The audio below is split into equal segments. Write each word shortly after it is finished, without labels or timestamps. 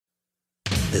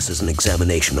This is an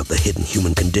examination of the hidden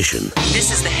human condition.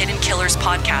 This is the Hidden Killers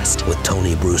Podcast with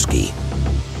Tony Bruschi.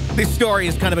 This story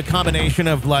is kind of a combination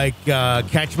of like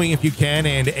Catch Me If You Can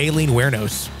and Aileen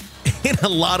Wuornos in a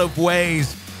lot of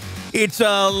ways. It's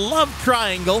a love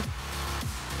triangle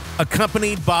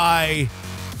accompanied by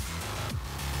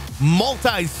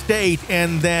multi-state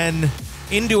and then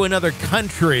into another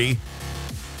country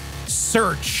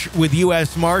search with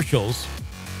U.S. Marshals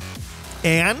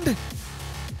and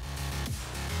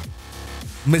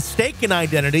mistaken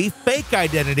identity, fake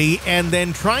identity, and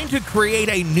then trying to create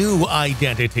a new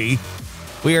identity.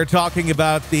 We are talking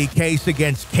about the case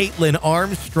against Kaitlin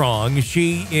Armstrong.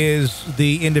 She is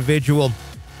the individual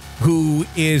who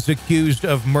is accused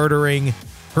of murdering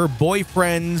her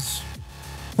boyfriend's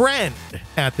friend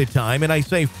at the time. And I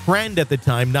say friend at the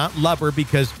time, not lover,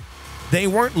 because they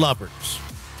weren't lovers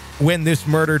when this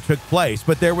murder took place.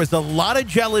 But there was a lot of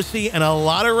jealousy and a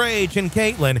lot of rage in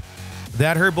Kaitlin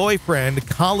that her boyfriend,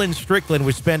 Colin Strickland,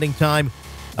 was spending time,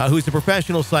 who's a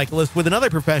professional cyclist, with another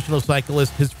professional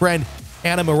cyclist, his friend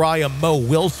Anna Maria Mo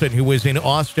Wilson, who was in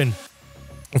Austin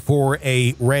for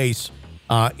a race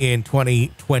in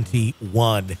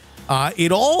 2021.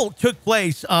 It all took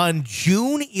place on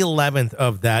June 11th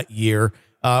of that year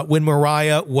when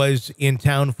Mariah was in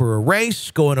town for a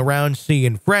race, going around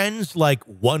seeing friends like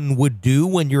one would do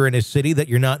when you're in a city that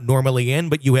you're not normally in,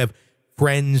 but you have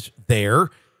friends there.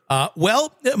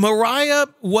 Well, Mariah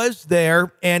was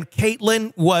there, and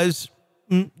Kaitlin was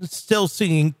still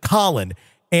seeing Colin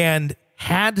and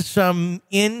had some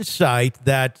insight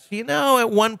that, you know, at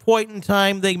one point in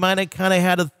time, they might have kind of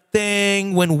had a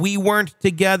thing when we weren't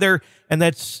together, and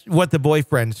that's what the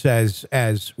boyfriend says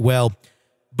as well.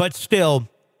 But still,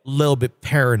 a little bit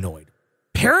paranoid.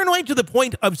 Paranoid to the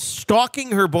point of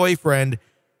stalking her boyfriend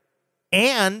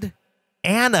and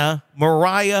Anna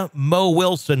Maria Mo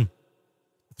Wilson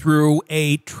through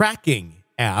a tracking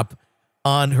app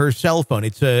on her cell phone.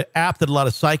 It's an app that a lot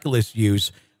of cyclists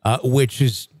use, which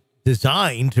is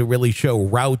designed to really show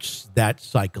routes that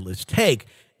cyclists take.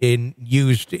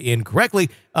 Used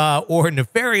incorrectly or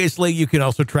nefariously, you can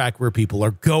also track where people are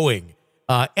going.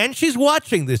 And she's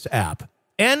watching this app.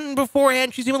 And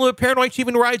beforehand, she's even a little paranoid. She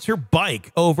even rides her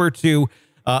bike over to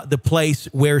the place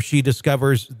where she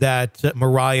discovers that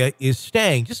Mariah is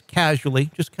staying, just casually,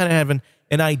 just kind of having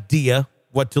an idea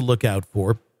what to look out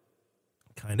for.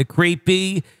 Kind of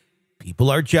creepy.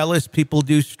 People are jealous. People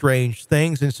do strange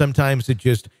things. And sometimes it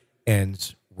just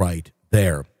ends right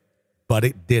there. But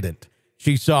it didn't.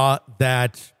 She saw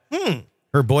that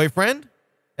her boyfriend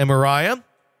and Mariah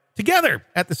together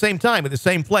at the same time, at the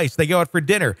same place. They go out for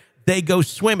dinner. They go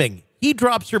swimming. He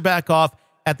drops her back off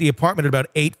at the apartment at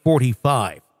about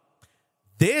 8:45.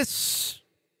 This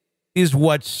is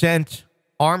what sent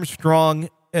Armstrong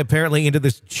apparently into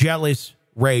this jealous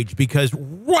rage, because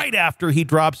right after he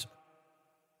drops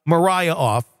Mariah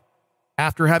off,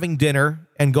 after having dinner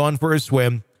and gone for a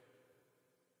swim,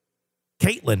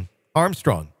 Kaitlin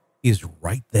Armstrong is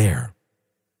right there.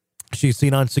 She's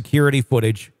seen on security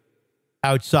footage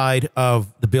outside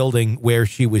of the building where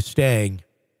she was staying,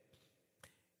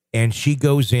 and she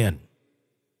goes in.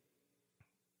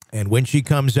 And when she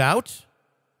comes out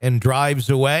and drives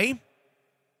away,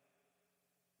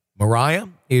 Mariah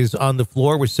is on the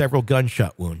floor with several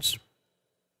gunshot wounds.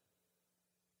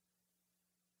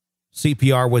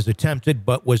 CPR was attempted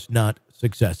but was not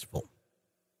successful.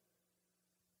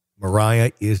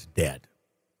 Mariah is dead.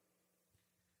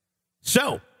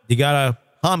 So, you got a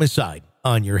homicide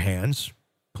on your hands.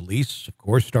 Police, of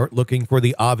course, start looking for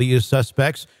the obvious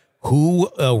suspects. Who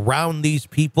around these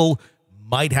people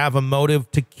might have a motive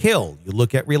to kill? You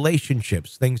look at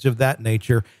relationships, things of that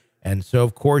nature. And so,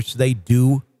 of course, they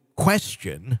do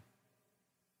question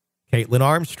Kaitlin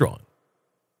Armstrong.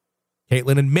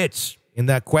 Kaitlin admits in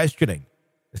that questioning,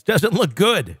 this doesn't look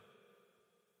good,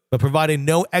 but provided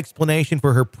no explanation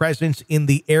for her presence in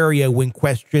the area when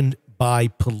questioned by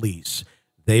police.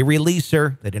 They release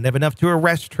her. They didn't have enough to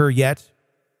arrest her yet,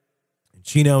 and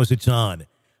she knows it's on.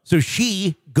 So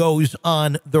she goes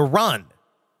on the run.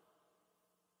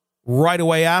 Right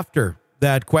away after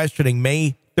that questioning,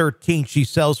 May 13th, she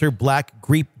sells her black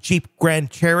Jeep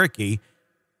Grand Cherokee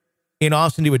in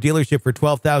Austin to a dealership for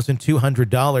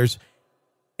 $12,200,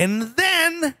 and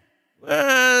then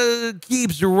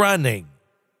keeps running,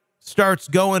 starts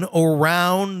going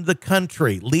around the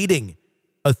country, leading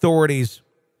authorities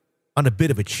on a bit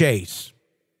of a chase.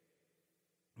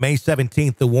 May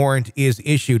 17th, the warrant is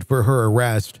issued for her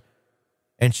arrest,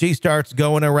 and she starts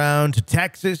going around to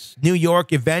Texas, New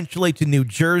York, eventually to New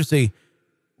Jersey,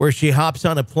 where she hops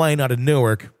on a plane out of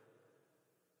Newark.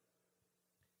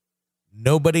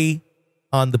 Nobody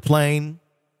on the plane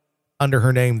under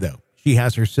her name, though. She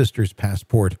has her sister's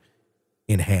passport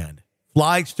in hand.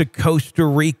 Flies to Costa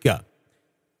Rica.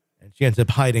 And she ends up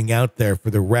hiding out there for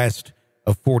the rest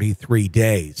of 43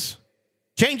 days.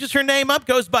 Changes her name up,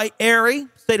 goes by Airy.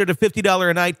 Stayed at a $50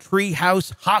 a night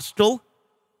treehouse hostel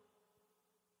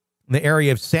in the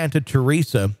area of Santa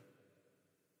Teresa,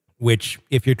 which,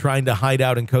 if you're trying to hide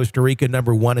out in Costa Rica,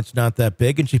 number one, it's not that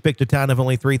big. And she picked a town of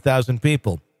only 3,000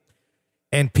 people.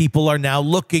 And people are now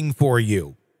looking for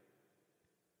you.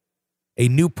 A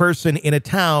new person in a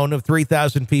town of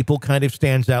 3,000 people kind of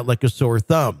stands out like a sore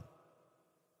thumb.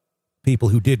 People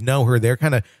who did know her there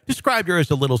kind of described her as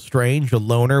a little strange, a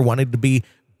loner, wanted to be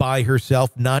by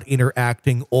herself, not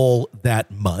interacting all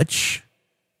that much,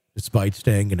 despite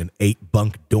staying in an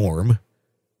 8-bunk dorm.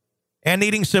 And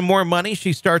needing some more money,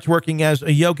 she starts working as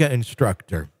a yoga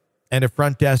instructor and a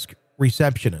front desk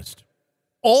receptionist.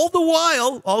 All the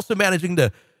while, also managing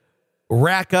to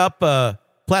rack up a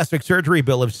plastic surgery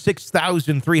bill of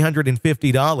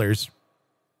 $6,350,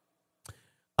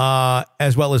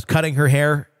 as well as cutting her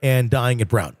hair and dyeing it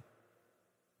brown.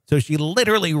 So she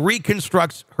literally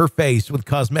reconstructs her face with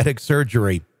cosmetic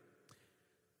surgery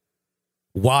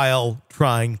while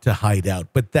trying to hide out.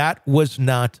 But that was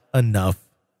not enough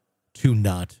to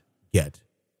not get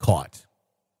caught.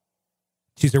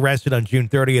 She's arrested on June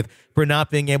 30th for not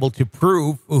being able to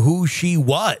prove who she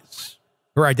was.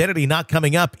 Her identity not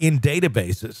coming up in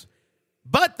databases.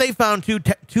 But they found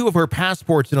two of her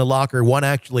passports in a locker, one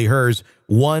actually hers,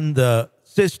 one the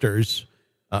sister's,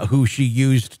 who she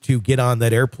used to get on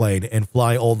that airplane and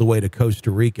fly all the way to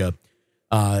Costa Rica.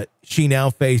 She now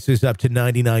faces up to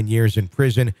 99 years in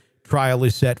prison. Trial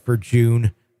is set for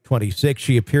June 26.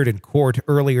 She appeared in court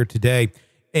earlier today,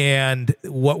 and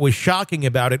what was shocking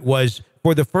about it was,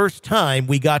 for the first time,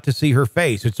 we got to see her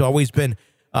face. It's always been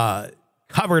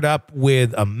covered up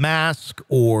with a mask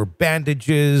or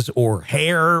bandages or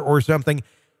hair or something.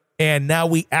 And now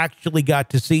we actually got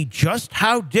to see just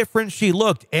how different she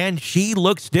looked. And she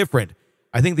looks different.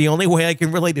 I think the only way I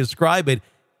can really describe it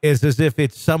is as if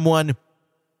it's someone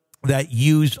that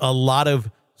used a lot of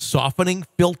softening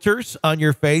filters on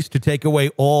your face to take away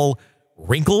all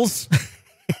wrinkles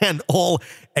and all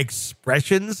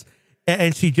expressions.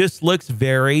 And she just looks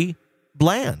very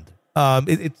bland.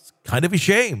 It's kind of a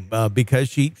shame because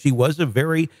she was a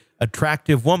very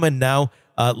attractive woman, now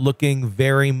looking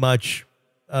very much,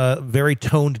 very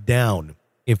toned down,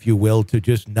 if you will, to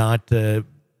just not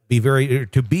be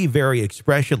very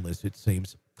expressionless, it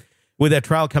seems. With that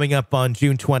trial coming up on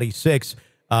June 26,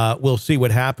 we'll see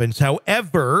what happens.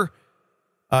 However,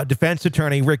 defense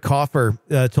attorney Rick Coffer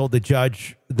told the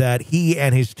judge that he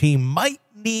and his team might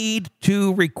need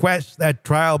to request that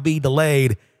trial be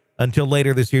delayed until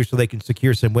later this year so they can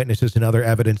secure some witnesses and other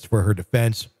evidence for her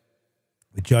defense.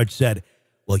 The judge said,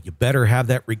 well, you better have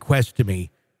that request to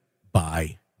me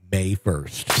by May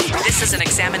 1st. This is an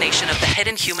examination of the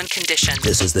hidden human condition.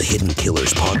 This is the Hidden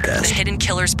Killers Podcast. The Hidden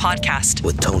Killers Podcast.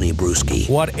 With Tony Bruschi.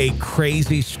 What a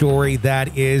crazy story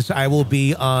that is. I will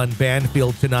be on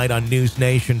Banfield tonight on News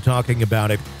Nation talking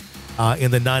about it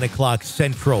in the 9 o'clock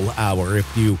Central hour.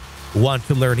 If you want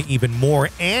to learn even more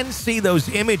and see those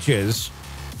images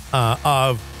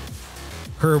of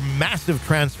her massive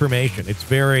transformation. It's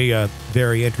very,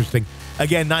 very interesting.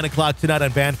 Again, 9 o'clock tonight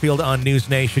on Banfield on News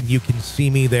Nation. You can see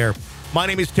me there. My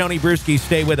name is Tony Bruschi.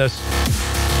 Stay with us.